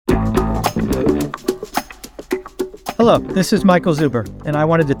Hello, this is Michael Zuber, and I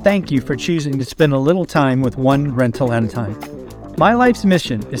wanted to thank you for choosing to spend a little time with one rental at a time. My life's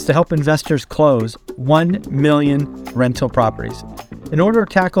mission is to help investors close 1 million rental properties. In order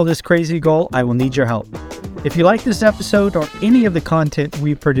to tackle this crazy goal, I will need your help. If you like this episode or any of the content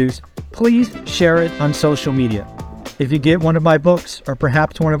we produce, please share it on social media. If you get one of my books or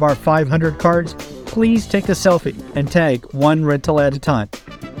perhaps one of our 500 cards, please take a selfie and tag one rental at a time.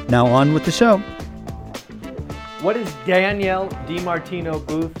 Now on with the show. What is Danielle DiMartino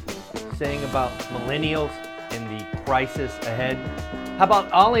Booth saying about millennials in the crisis ahead? How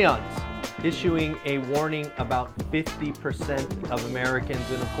about Allianz issuing a warning about 50% of Americans?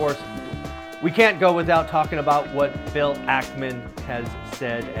 And of course, we can't go without talking about what Bill Ackman has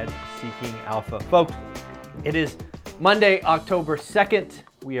said at Seeking Alpha. Folks, it is Monday, October 2nd.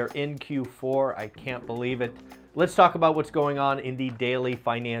 We are in Q4. I can't believe it. Let's talk about what's going on in the daily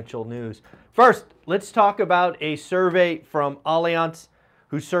financial news. First, let's talk about a survey from Allianz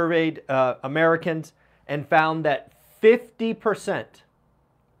who surveyed Americans and found that 50%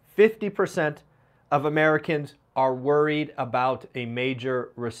 of Americans are worried about a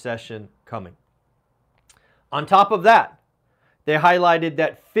major recession coming. On top of that, they highlighted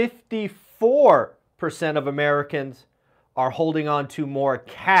that 54% of Americans are holding on to more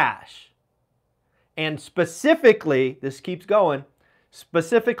cash. And specifically, this keeps going,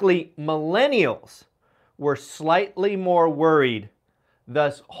 specifically millennials were slightly more worried,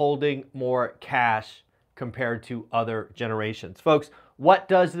 thus holding more cash compared to other generations. Folks, what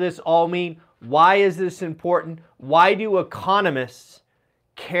does this all mean? Why is this important? Why do economists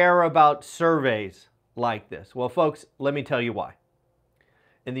care about surveys like this? Well, folks, let me tell you why.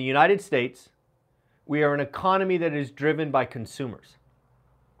 In the United States, we are an economy that is driven by consumers.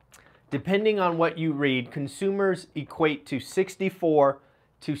 Depending on what you read, consumers equate to 64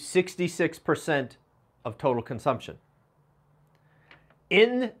 to 66% of total consumption.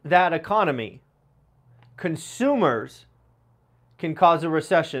 In that economy, consumers can cause a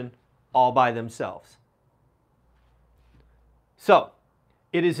recession all by themselves. So,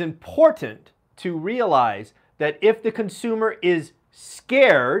 it is important to realize that if the consumer is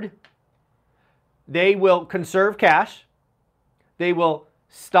scared, they will conserve cash, they will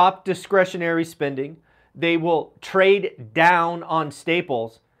stop discretionary spending, they will trade down on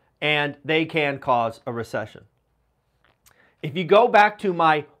staples, and they can cause a recession. If you go back to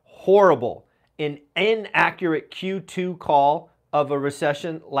my horrible and inaccurate Q2 call of a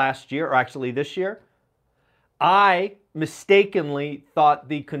recession last year, or actually this year, I mistakenly thought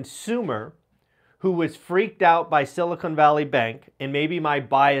the consumer who was freaked out by Silicon Valley Bank, and maybe my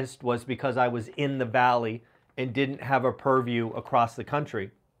bias was because I was in the valley and didn't have a purview across the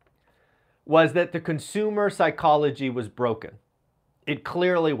country, was that the consumer psychology was broken. It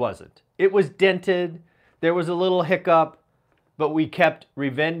clearly wasn't. It was dented, there was a little hiccup, but we kept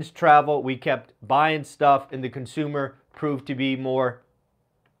revenge travel, we kept buying stuff, and the consumer proved to be more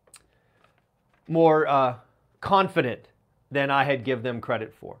confident than I had given them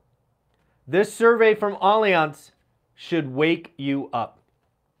credit for. This survey from Allianz should wake you up.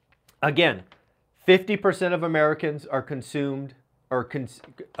 Again, 50% of Americans are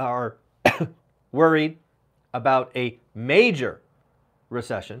are worried about a major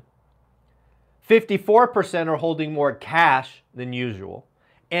recession. 54% are holding more cash than usual.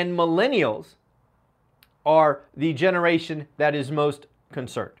 And millennials are the generation that is most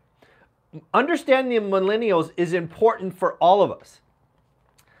concerned. Understanding the millennials is important for all of us.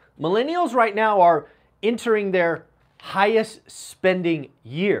 Millennials right now are entering their highest spending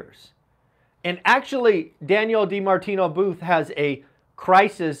years. And actually, Danielle DiMartino Booth has a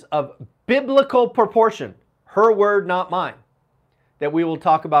crisis of biblical proportion, her word, not mine, that we will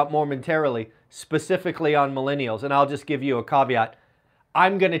talk about momentarily, specifically on millennials. And I'll just give you a caveat.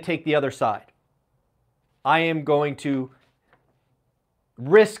 I'm going to take the other side. I am going to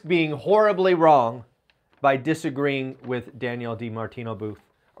risk being horribly wrong by disagreeing with Danielle DiMartino Booth,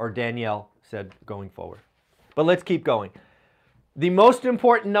 or Danielle said going forward. But let's keep going. The most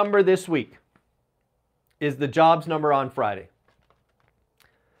important number this week is the jobs number on Friday.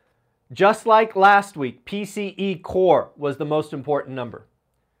 Just like last week, PCE core was the most important number.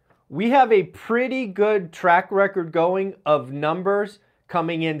 We have a pretty good track record going of numbers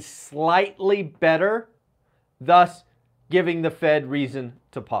coming in slightly better, thus giving the Fed reason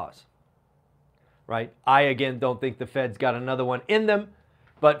to pause. Right? I, again, don't think the Fed's got another one in them,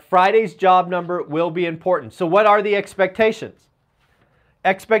 but Friday's job number will be important. So what are the expectations?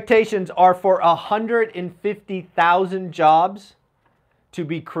 Expectations are for 150,000 jobs to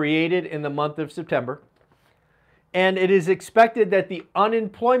be created in the month of September. And it is expected that the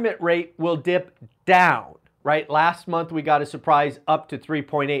unemployment rate will dip down. right? Last month we got a surprise up to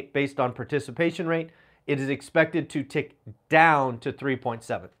 3.8 based on participation rate. It is expected to tick down to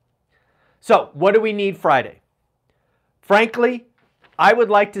 3.7. So what do we need Friday? Frankly, I would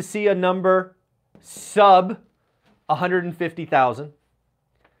like to see a number sub 150,000.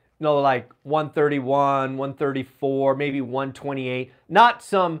 No, like 131, 134, maybe 128. Not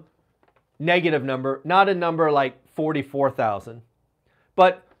some negative number, not a number like 44,000,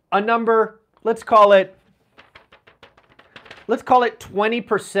 but a number, let's call it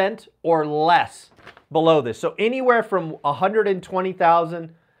 20% or less below this. So anywhere from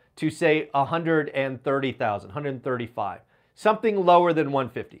 120,000 to say 130,000, 135, something lower than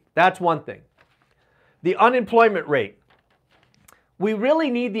 150. That's one thing. The unemployment rate. We really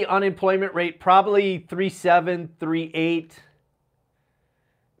need the unemployment rate probably 3.7, 3.8.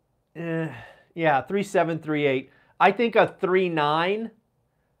 Yeah, 3.7, 3.8. I think a 3.9,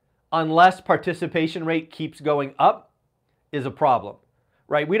 unless participation rate keeps going up, is a problem,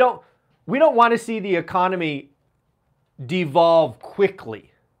 right? We don't want to see the economy devolve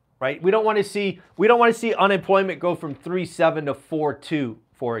quickly, right? We don't want to see unemployment go from 3.7 to 4.2,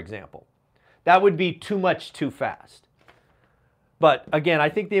 for example. That would be too much too fast. But again, I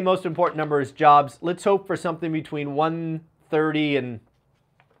think the most important number is jobs. Let's hope for something between 130 and,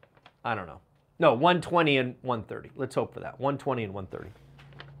 I don't know. No, 120 and 130. Let's hope for that. 120 and 130.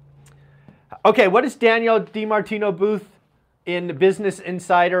 Okay, what is Danielle DiMartino Booth in Business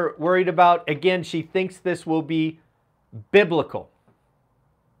Insider worried about? Again, she thinks this will be biblical.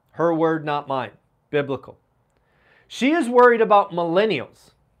 Her word, not mine. Biblical. She is worried about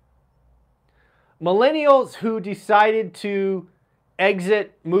millennials. Millennials who decided to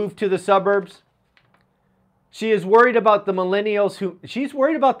exit, move to the suburbs. She is worried about the millennials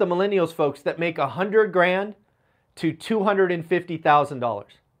folks that make $100,000 to $250,000.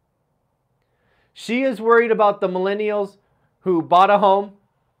 She is worried about the millennials who bought a home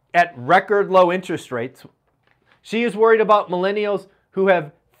at record low interest rates. She is worried about millennials who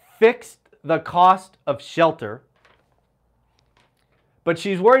have fixed the cost of shelter. But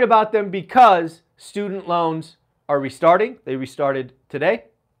she's worried about them because student loans are restarting. They restarted today,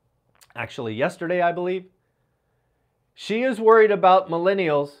 actually yesterday, I believe. She is worried about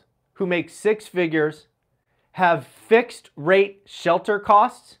millennials who make six figures, have fixed rate shelter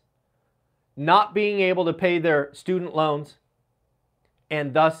costs, not being able to pay their student loans,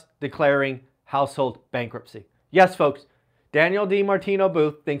 and thus declaring household bankruptcy. Yes, folks, Danielle DiMartino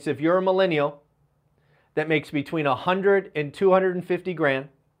Booth thinks if you're a millennial that makes between 100 and 250 grand,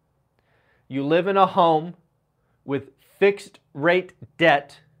 you live in a home with fixed rate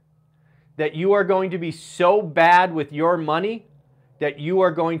debt, that you are going to be so bad with your money that you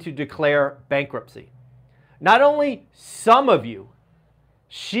are going to declare bankruptcy. Not only some of you,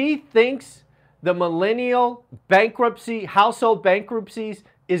 she thinks the millennial bankruptcy, household bankruptcies,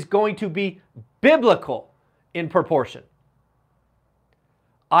 is going to be biblical in proportion.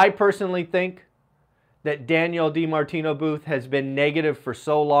 I personally think that Danielle DiMartino Booth has been negative for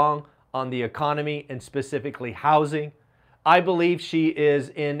so long on the economy and specifically housing. I believe she is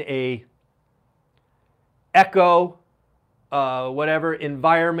in a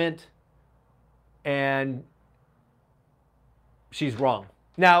environment, and she's wrong.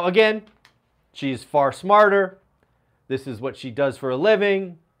 Now, again, she's far smarter. This is what she does for a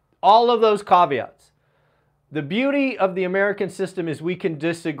living. All of those caveats. The beauty of the American system is we can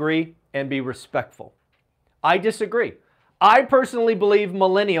disagree and be respectful. I disagree. I personally believe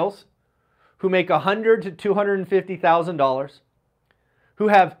millennials who make $100,000 to $250,000, who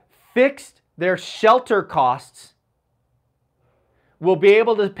have fixed their shelter costs, will be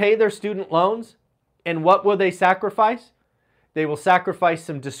able to pay their student loans. And what will they sacrifice? They will sacrifice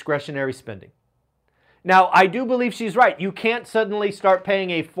some discretionary spending. Now, I do believe she's right. You can't suddenly start paying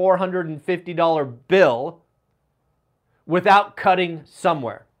a $450 bill without cutting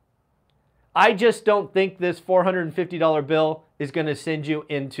somewhere. I just don't think this $450 bill is going to send you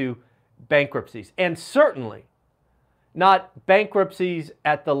into bankruptcies. And certainly not bankruptcies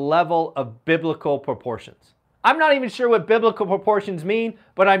at the level of biblical proportions. I'm not even sure what biblical proportions mean,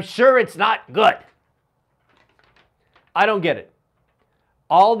 but I'm sure it's not good. I don't get it.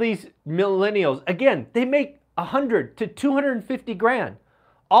 All these millennials, again, they make 100 to 250 grand.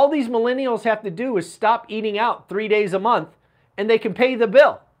 All these millennials have to do is stop eating out 3 days a month and they can pay the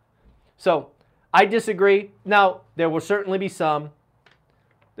bill. So I disagree. Now, there will certainly be some,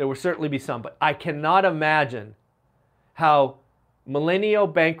 but I cannot imagine how millennial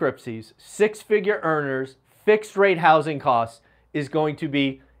bankruptcies, six-figure earners, fixed-rate housing costs is going to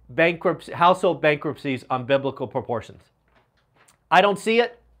be household bankruptcies on biblical proportions. I don't see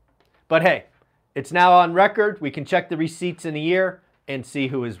it, but hey, It's now on record. We can check the receipts in a year and see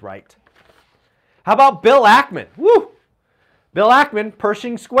who is right. How about Bill Ackman? Woo! Bill Ackman,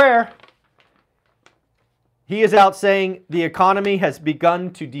 Pershing Square. He is out saying the economy has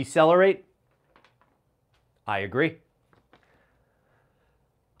begun to decelerate. I agree.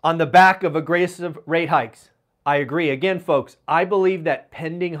 On the back of aggressive rate hikes. I agree. Again, folks, I believe that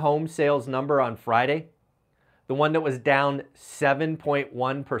pending home sales number on Friday, the one that was down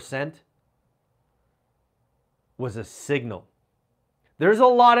 7.1%, was a signal. There's a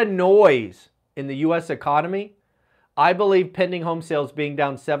lot of noise in the U.S. economy. I believe pending home sales being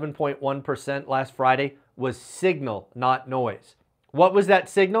down 7.1% last Friday was signal, not noise. What was that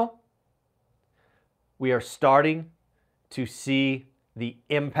signal? We are starting to see the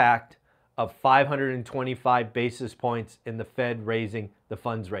impact of 525 basis points in the Fed raising the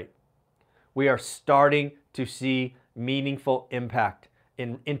funds rate. We are starting to see meaningful impact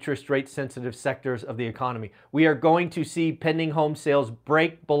in interest rate sensitive sectors of the economy. We are going to see pending home sales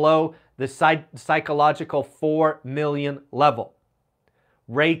break below the psychological 4 million level.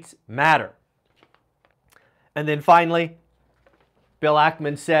 Rates matter. And then finally, Bill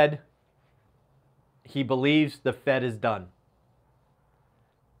Ackman said he believes the Fed is done.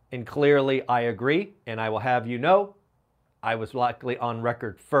 And clearly I agree, and I will have you know, I was likely on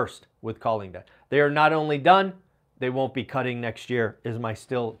record first with calling that. They are not only done, they won't be cutting next year, is my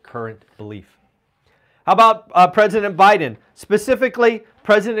still current belief. How about President Biden? Specifically,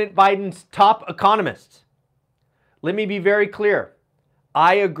 President Biden's top economists. Let me be very clear.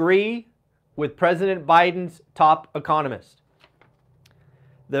 I agree with President Biden's top economist.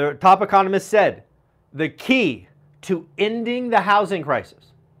 The top economist said, the key to ending the housing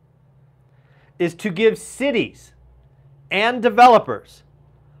crisis is to give cities and developers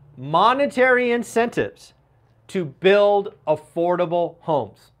monetary incentives to build affordable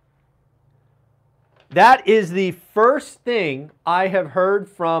homes. That is the first thing I have heard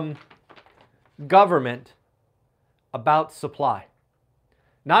from government about supply.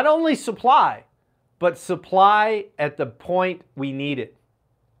 Not only supply, but supply at the point we need it.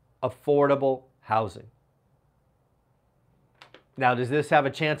 Affordable housing. Now, does this have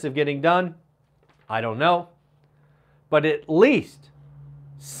a chance of getting done? I don't know. But at least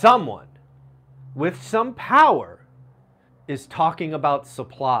someone with some power is talking about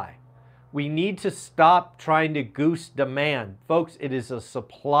supply. We need to stop trying to goose demand. Folks, it is a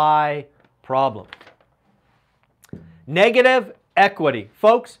supply problem. Negative equity.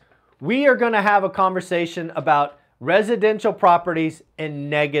 Folks, we are going to have a conversation about residential properties and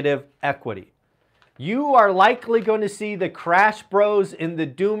negative equity. You are likely going to see the crash bros and the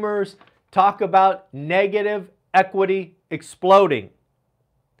doomers talk about negative equity exploding.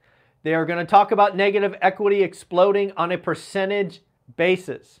 They are going to talk about negative equity exploding on a percentage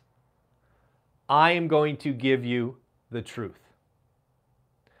basis. I am going to give you the truth.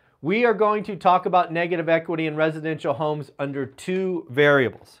 We are going to talk about negative equity in residential homes under two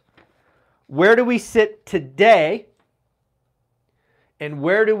variables. Where do we sit today? And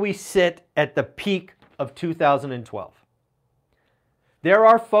where do we sit at the peak of 2012? There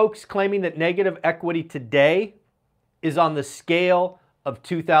are folks claiming that negative equity today is on the scale of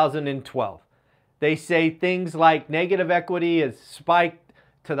 2012. They say things like negative equity has spiked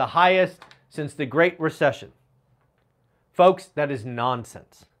to the highest since the Great Recession. Folks, that is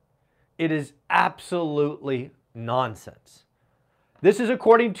nonsense. It is absolutely nonsense. This is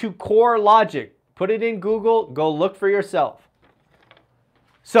according to Core Logic. Put it in Google, go look for yourself.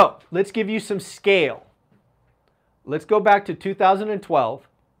 So, let's give you some scale. Let's go back to 2012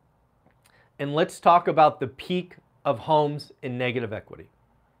 and let's talk about the peak of homes in negative equity.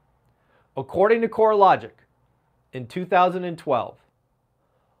 According to Core Logic, in 2012,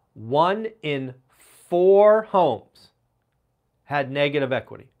 1 in 4 homes had negative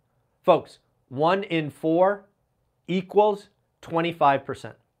equity. Folks, 1 in 4 equals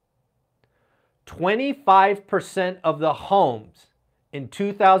 25%. 25% of the homes in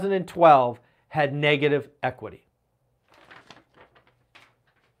 2012 had negative equity.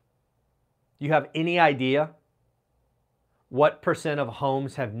 Do you have any idea what percent of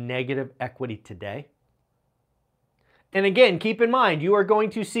homes have negative equity today? And again, keep in mind, you are going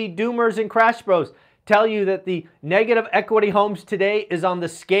to see doomers and crash bros tell you that the negative equity homes today is on the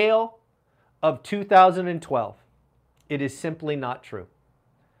scale of 2012. It is simply not true.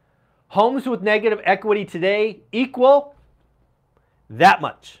 Homes with negative equity today equal that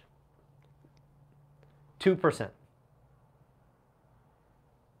much. 2%.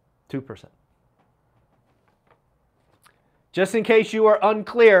 2%. Just in case you are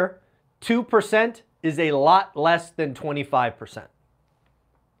unclear, 2% is a lot less than 25%.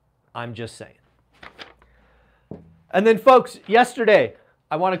 I'm just saying. And then folks, yesterday,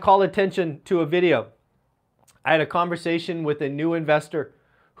 I want to call attention to a video. I had a conversation with a new investor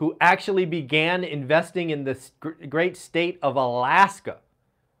who actually began investing in the great state of Alaska.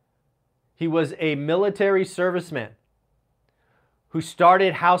 He was a military serviceman who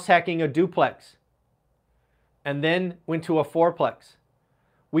started house hacking a duplex and then went to a fourplex.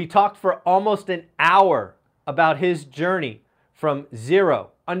 We talked for almost an hour about his journey from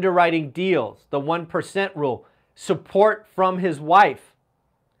zero, underwriting deals, the 1% rule, support from his wife,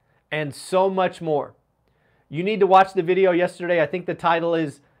 and so much more. You need to watch the video yesterday. I think the title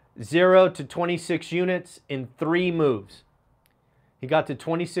is 0 to 26 units in 3 moves. He got to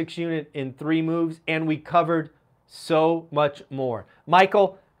 26 units in 3 moves, and we covered so much more.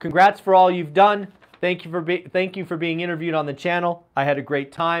 Michael, congrats for all you've done. Thank you for being interviewed on the channel. I had a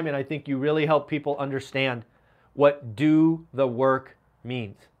great time, and I think you really help people understand what do the work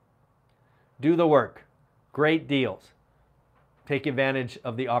means. Do the work. Great deals. Take advantage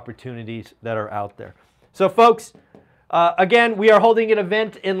of the opportunities that are out there. So folks, again, we are holding an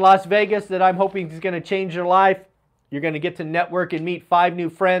event in Las Vegas that I'm hoping is going to change your life. You're going to get to network and meet 5 new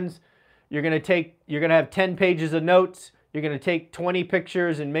friends. You're going to have 10 pages of notes. You're going to take 20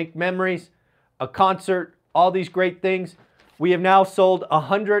 pictures and make memories, a concert, all these great things. We have now sold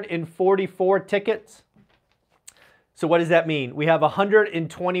 144 tickets. So what does that mean? We have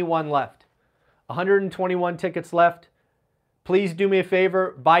 121 left. 121 tickets left. Please do me a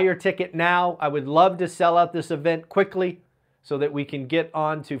favor, buy your ticket now. I would love to sell out this event quickly so that we can get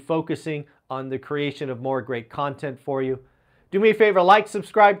on to focusing on the creation of more great content for you. Do me a favor, like,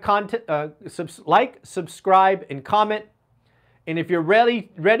 subscribe, subscribe, and comment. And if you're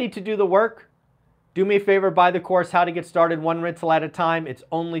ready to do the work, do me a favor, buy the course, How to Get Started 1 Rental at a Time. It's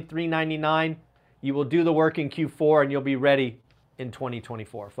only $3.99. You will do the work in Q4 and you'll be ready in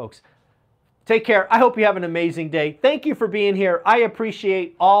 2024, folks. Take care. I hope you have an amazing day. Thank you for being here. I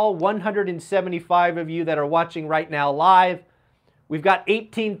appreciate all 175 of you that are watching right now live. We've got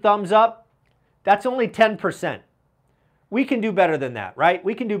 18 thumbs up. That's only 10%. We can do better than that, right?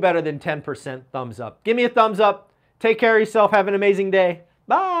 We can do better than 10% thumbs up. Give me a thumbs up. Take care of yourself. Have an amazing day.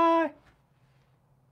 Bye.